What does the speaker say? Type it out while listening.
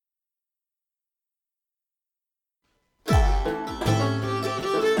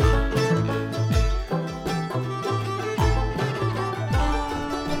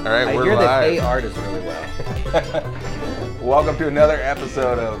All right, I we're hear live. they pay artists really well. Welcome to another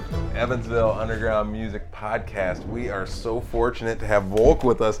episode of Evansville Underground Music Podcast. We are so fortunate to have Volk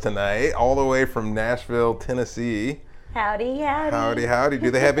with us tonight, all the way from Nashville, Tennessee. Howdy, howdy. Howdy, howdy. Do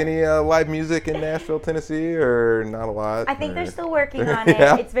they have any live music in Nashville, Tennessee, or not a lot? I think they're still working on it.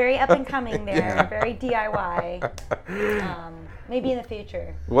 Yeah. It's very up and coming there, Yeah. very DIY. Maybe in the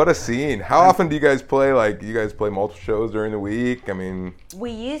future. What a scene. How often do you guys play? Like, you guys play multiple shows during the week? I mean...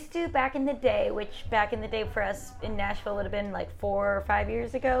 We used to back in the day, which back in the day for us in Nashville would have been like 4 or 5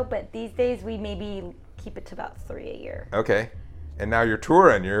 years ago, but these days we maybe keep it to about 3 a year. Okay. And now you're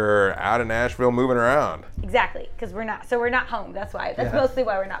touring. You're out of Nashville moving around. Exactly, because we're not home. That's why. That's mostly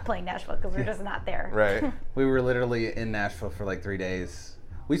why we're not playing Nashville, because we're just not there. Right. We were literally in Nashville for like 3 days.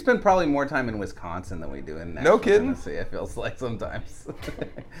 We spend probably more time in Wisconsin than we do in Nashville, No kidding? Tennessee, it feels like sometimes.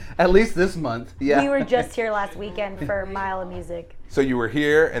 At least this month, yeah. We were just here last weekend for Mile of Music. So you were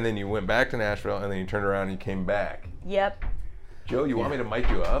here, and then you went back to Nashville, and then you turned around and you came back. Yep. Joe, you want me to mic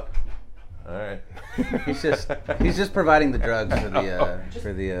you up? All right. He's just providing the drugs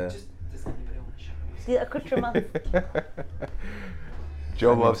for the The accoutrement.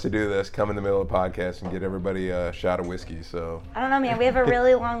 Joe loves to do this, come in the middle of the podcast and get everybody a shot of whiskey. So I don't know, man. We have a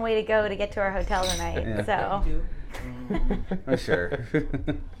really long way to go to get to our hotel tonight. Yeah. So I'm sure.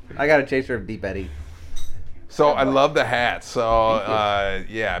 I got a chaser of Deep Eddy. I love the hats. So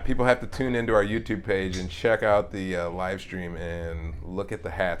yeah, people have to tune into our YouTube page and check out the live stream and look at the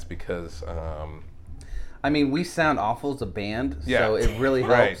hats because I mean, we sound awful as a band, Yeah. so it really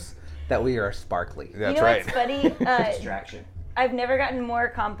Right. helps that we are sparkly. that's you know right. what's funny? Distraction. I've never gotten more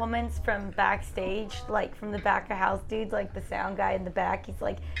compliments from backstage, like from the back of house dudes, like the sound guy in the back. He's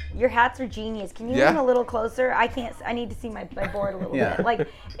like, "Your hats are genius. Can you Yeah. lean a little closer? I can't. I need to see my board a little Yeah. bit." Like,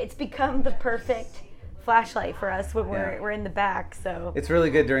 it's become the perfect flashlight for us when we're in the back. So It's really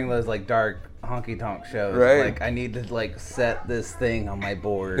good during those like dark honky tonk shows. Right. Like I need to like set this thing on my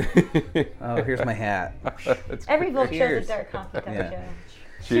board. Oh, here's my hat. That's every Volk show's a Cheers. dark coffee Yeah. show.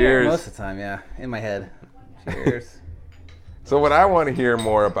 Cheers. Most of the time, yeah. In my head. Cheers. So what I want to hear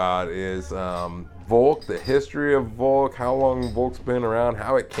more about is Volk, the history of Volk, how long Volk's been around,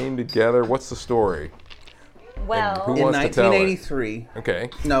 how it came together. What's the story? Well, Who In wants to tell it? 1983. Okay.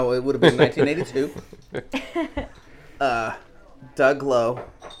 No, it would have been 1982. Doug Lowe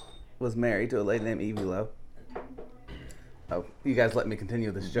was married to a lady named Evie Lowe. Oh, you guys let me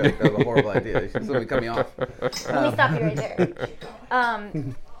continue this joke. That was a horrible idea. She's going to cut me off. let me stop you right there.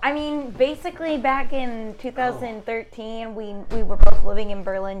 I mean, basically, back in 2013, we were both living in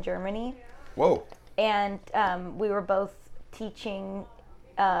Berlin, Germany. Whoa. And we were both teaching.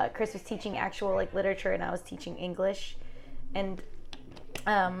 Chris was teaching actual like literature, and I was teaching English, and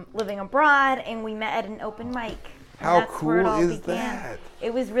living abroad. And we met at an open mic. And How that's where it cool all is began. that?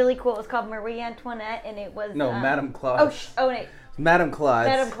 It was really cool. It was called Marie Antoinette, and it was No, Madame Claude. Wait, Madame Claude.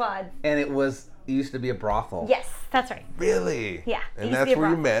 Madame Claude. And it used to be a brothel. Yes, that's right. Really? Yeah, it And used to that's be a where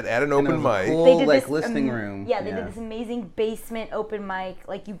you brothel. met at an And it open was a mic. cool, They did like, this listening room. Yeah, they did this amazing basement open mic.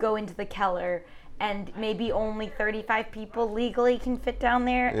 Like you go into the Keller, and maybe only 35 people legally can fit down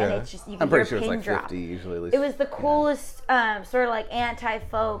there, and Yeah. it's just you can I'm hear pretty a sure it's pin like drop. 50 usually at least. It was the coolest sort of like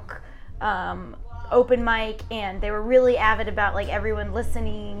anti-folk open mic, and they were really avid about like everyone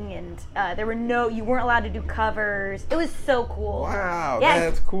listening, and you weren't allowed to do covers. It was so cool. Wow, Yeah.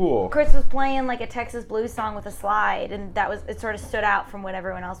 that's cool. Chris was playing like a Texas blues song with a slide, and it sort of stood out from what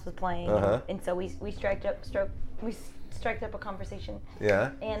everyone else was playing, Uh-huh. and so we striked up a conversation.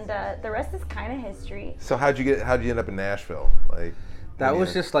 Yeah. And the rest is kind of history. So how'd you end up in Nashville? Like That was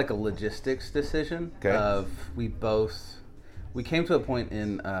yeah. just like a logistics decision. Okay. We came to a point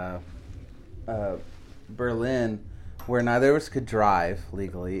in Berlin where neither of us could drive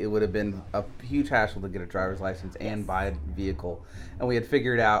legally. It would have been a huge hassle to get a driver's license and buy a vehicle. And we had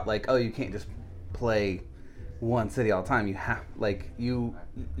figured out like, oh, you can't just play one city all the time. You have you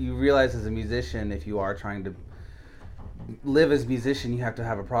realize as a musician, if you are trying to live as a musician, you have to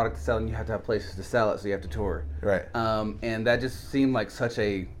have a product to sell and you have to have places to sell it, so you have to tour. Right. And that just seemed like such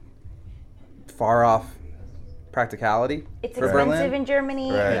a far off practicality. It's for expensive Berlin. in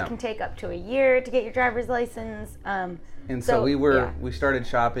Germany. Right. It can take up to a year to get your driver's license. And so we started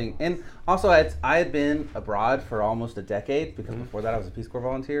shopping, and also I had been abroad for almost a decade because before that I was a Peace Corps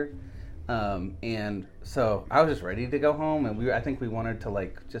volunteer, and so I was just ready to go home, and I think we wanted to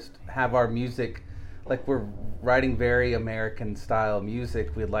like just have our music, like we're writing very American style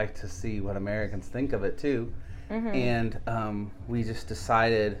music. We'd like to see what Americans think of it too, and we just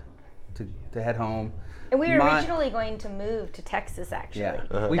decided to head home. And we were originally going to move to Texas, actually.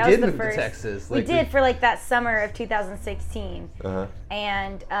 Yeah. We did move to Texas. We did for like that summer of 2016.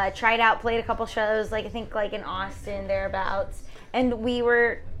 And tried out, played a couple shows, like I think like in Austin, thereabouts. And we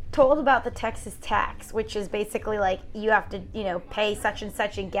were told about the Texas tax, which is basically like you have to, pay such and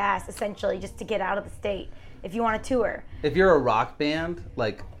such in gas, essentially, just to get out of the state if you want to tour. If you're a rock band,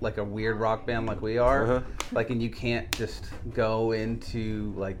 like a weird rock band like we are, and you can't just go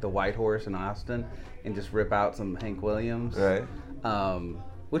into like the White Horse in Austin and just rip out some Hank Williams, right?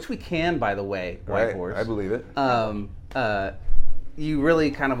 Which we can, by the way, White Horse. I believe it. You really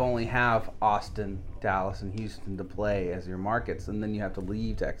kind of only have Austin, Dallas, and Houston to play as your markets, and then you have to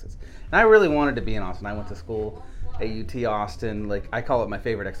leave Texas. And I really wanted to be in Austin. I went to school at UT Austin. Like, I call it my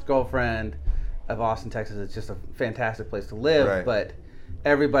favorite ex-girlfriend of Austin, Texas. It's just a fantastic place to live. Right. But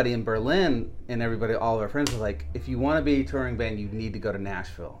everybody in Berlin and all of our friends were like, if you want to be a touring band, you need to go to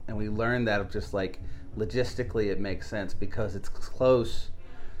Nashville. And we learned that just like logistically it makes sense because it's close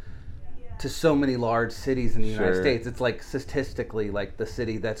to so many large cities in the United States. It's like statistically like the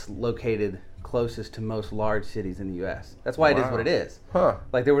city that's located closest to most large cities in the U.S. That's why it is what it is.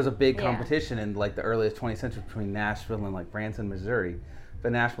 Like there was a big competition in like the earliest 20th century between Nashville and like Branson, Missouri.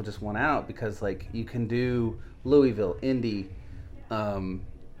 But Nashville just won out because like you can do Louisville, Indy,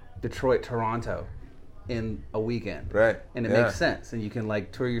 Detroit, Toronto in a weekend. Right. And it makes sense. And you can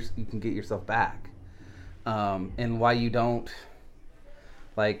like tour you can get yourself back. And why you don't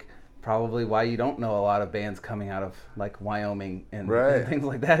probably why you don't know a lot of bands coming out of like Wyoming and things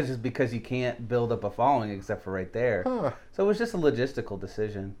like that is just because you can't build up a following except for right there. So it was just a logistical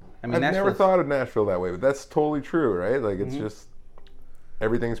decision. I mean, I've never thought of Nashville that way, but that's totally true, right? Like it's just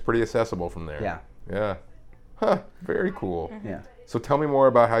everything's pretty accessible from there. Yeah. Very cool. Yeah. So tell me more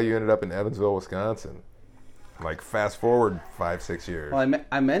about how you ended up in Evansville, Wisconsin. Like fast forward 5-6 years. Well,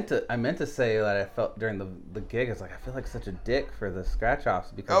 I meant to say that I felt during the gig. I was like, I feel like such a dick for the scratch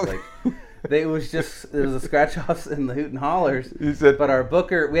offs because it was the scratch offs and the Hoot and Hollers. You said, but our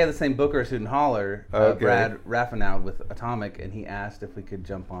booker, we had the same booker as Hoot and Holler, Brad Raffenow with Atomic, and he asked if we could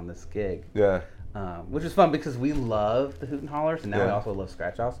jump on this gig. Yeah. Which was fun because we love the Hoot and Hollers, and now we also love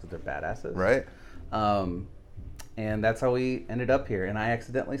scratch offs because they're badasses. Right. And that's how we ended up here. And I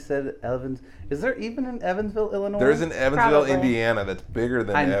accidentally said Evans. Is there even an Evansville, Illinois? There's an Evansville, Probably. Indiana that's bigger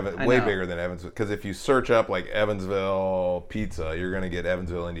than way bigger than Evansville. Because if you search up like Evansville pizza, you're going to get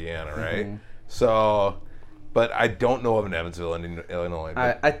Evansville, Indiana, right? So, but I don't know of an Evansville, Illinois.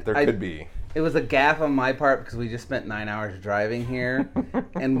 But there could be. It was a gaffe on my part because we just spent 9 hours driving here,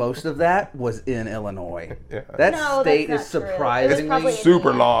 and most of that was in Illinois. That state is surprisingly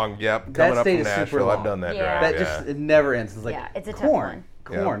super long. Yep, coming up state from is super Nashville, long. I've done that drive. That just it never ends. It's like it's a corn,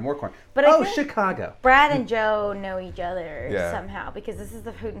 tough one. more corn. But I think Chicago. Brad and Joe know each other somehow because this is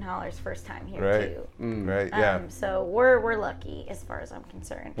the Hoot and Hollers' first time here too. Right. Yeah. So we're lucky as far as I'm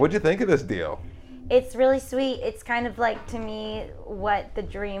concerned. What'd you think of this deal? It's really sweet. It's kind of like, to me, what the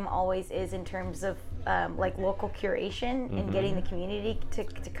dream always is in terms of like local curation and getting the community to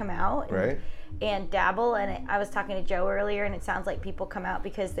come out and dabble. And I was talking to Joe earlier, and it sounds like people come out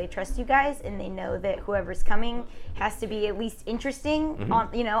because they trust you guys and they know that whoever's coming has to be at least interesting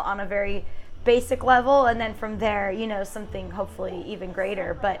on a very basic level, and then from there, something hopefully even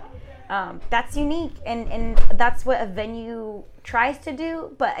greater. But that's unique, and that's what a venue tries to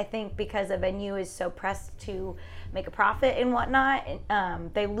do. But I think because a venue is so pressed to make a profit and whatnot,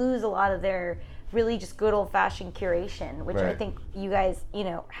 they lose a lot of their really just good old-fashioned curation, which I think you guys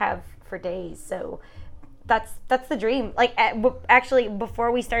have for days. So that's the dream. Like actually,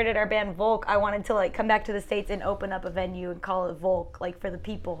 before we started our band Volk, I wanted to like come back to the States and open up a venue and call it Volk, like for the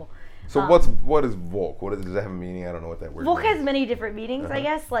people. So what is Volk? Does that have a meaning? I don't know what that word Volk means. has many different meanings, I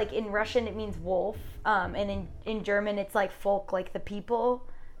guess. Like in Russian, it means wolf, and in German, it's like Volk, like the people.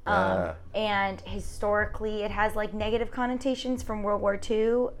 And historically, it has like negative connotations from World War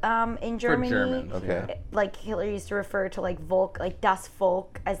II in Germany. For Germans, okay. Like Hitler used to refer to like Volk, like das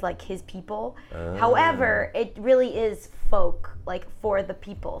Volk, as like his people. However, it really is folk, like for the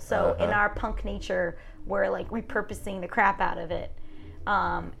people. So in our punk nature, we're like repurposing the crap out of it.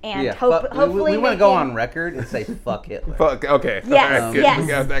 Hopefully we want to go on record and say fuck Hitler. Fuck. Okay. Yes. All right, good. Yes. We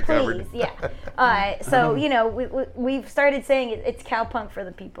got that covered. Please. Yeah. So we've started saying it's cowpunk for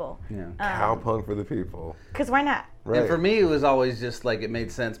the people. Yeah. Cowpunk for the people. Because why not? Right. And for me, it was always just like it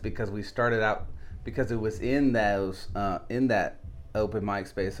made sense because we started out because it was in those in that open mic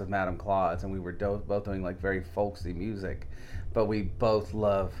space of Madame Claude's, and we were both doing like very folksy music, but we both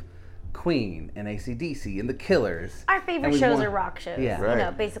love Queen and AC/DC and the Killers. Our favorite shows are rock shows. Yeah.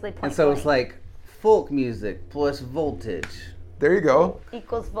 Right. Basically point And so blank. it's like folk music plus voltage There you go.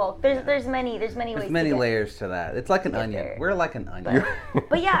 Equals Volk. There's many ways. There's many layers to that. It's like an onion. There. We're like an onion.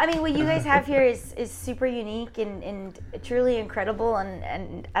 But yeah, I mean, what you guys have here is super unique and truly incredible.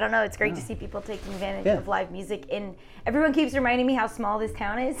 And I don't know, it's great to see people taking advantage of live music. And everyone keeps reminding me how small this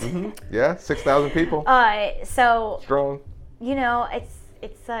town is. Mm-hmm. Yeah, 6,000 people. So strong. You know, it's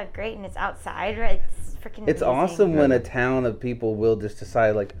great, and it's outside, right? It's freaking. It's awesome when a town of people will just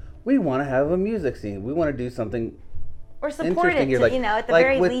decide, like, we want to have a music scene. We want to do something. Or support it, like, at the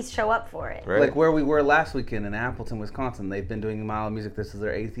very least, show up for it. Right. Like where we were last weekend in Appleton, Wisconsin. They've been doing Mile of Music. This is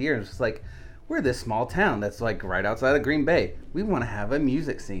their 8th year. It's just like, we're this small town that's like right outside of Green Bay. We want to have a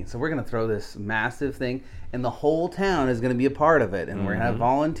music scene. So we're going to throw this massive thing, and the whole town is going to be a part of it. And we're going to have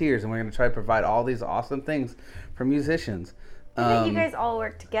volunteers, and we're going to try to provide all these awesome things for musicians. And that you guys all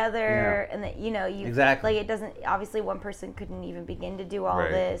work together, and that, exactly. Like, it doesn't, obviously one person couldn't even begin to do all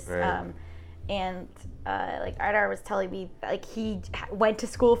this. Right. And like Idar was telling me, like, he went to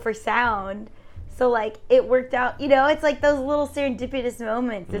school for sound, so like it worked out. It's like those little serendipitous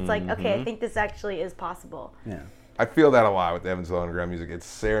moments. It's like, okay, I think this actually is possible. Yeah, I feel that a lot with Evansville Underground Music. It's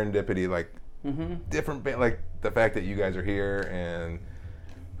serendipity, like different, like the fact that you guys are here and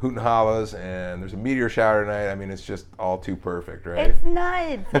Hoot and Hollas, and there's a meteor shower tonight. I mean, it's just all too perfect, right? It's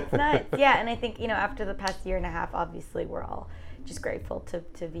nuts. It's nuts. Yeah, and I think after the past year and a half, obviously we're all just grateful to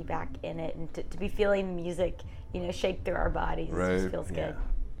be back in it and to be feeling the music, shake through our bodies. Right. It just feels good.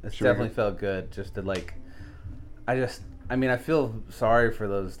 It's definitely felt good just to like, I feel sorry for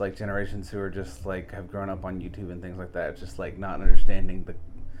those like generations who are just like have grown up on YouTube and things like that, just like not understanding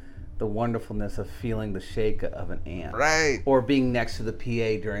the wonderfulness of feeling the shake of an amp. Right. Or being next to the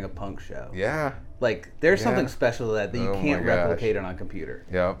PA during a punk show. Yeah. Like there's something special to that you can't replicate on a computer.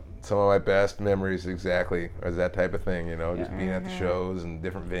 Yep. Some of my best memories exactly is that type of thing, just being at the shows and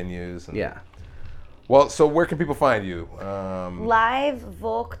different venues. And, well, so where can people find you?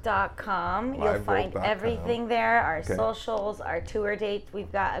 Livevolk.com. You'll find everything there. Our socials, our tour dates.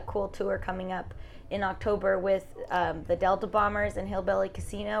 We've got a cool tour coming up in October with the Delta Bombers and Hillbilly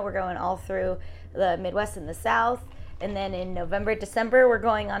Casino. We're going all through the Midwest and the South. And then in November, December, we're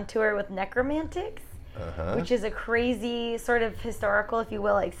going on tour with Necromantics, which is a crazy sort of historical, if you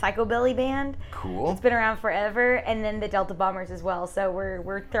will, like psychobilly band. Cool. It's been around forever. And then the Delta Bombers as well. So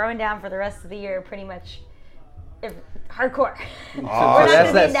we're throwing down for the rest of the year pretty much hardcore. Oh,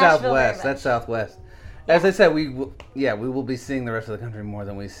 that's Southwest. That's Southwest. As I said, we will be seeing the rest of the country more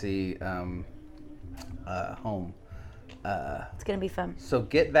than we see home. It's going to be fun. So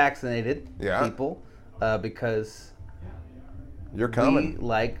get vaccinated, people, because you're coming. We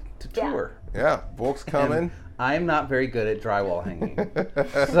like to tour. Yeah, Volk's coming. And I'm not very good at drywall hanging.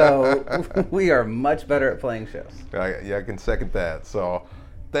 So we are much better at playing shows. I can second that. So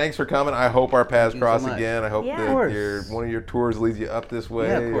thanks for coming. I hope our paths cross again. I hope that one of your tours leads you up this way.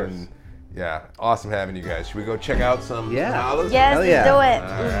 Yeah, of course. And awesome having you guys. Should we go check out some Hollas? Yes, let's do it.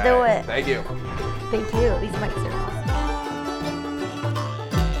 Let's do it. Thank you. Thank you. These mics are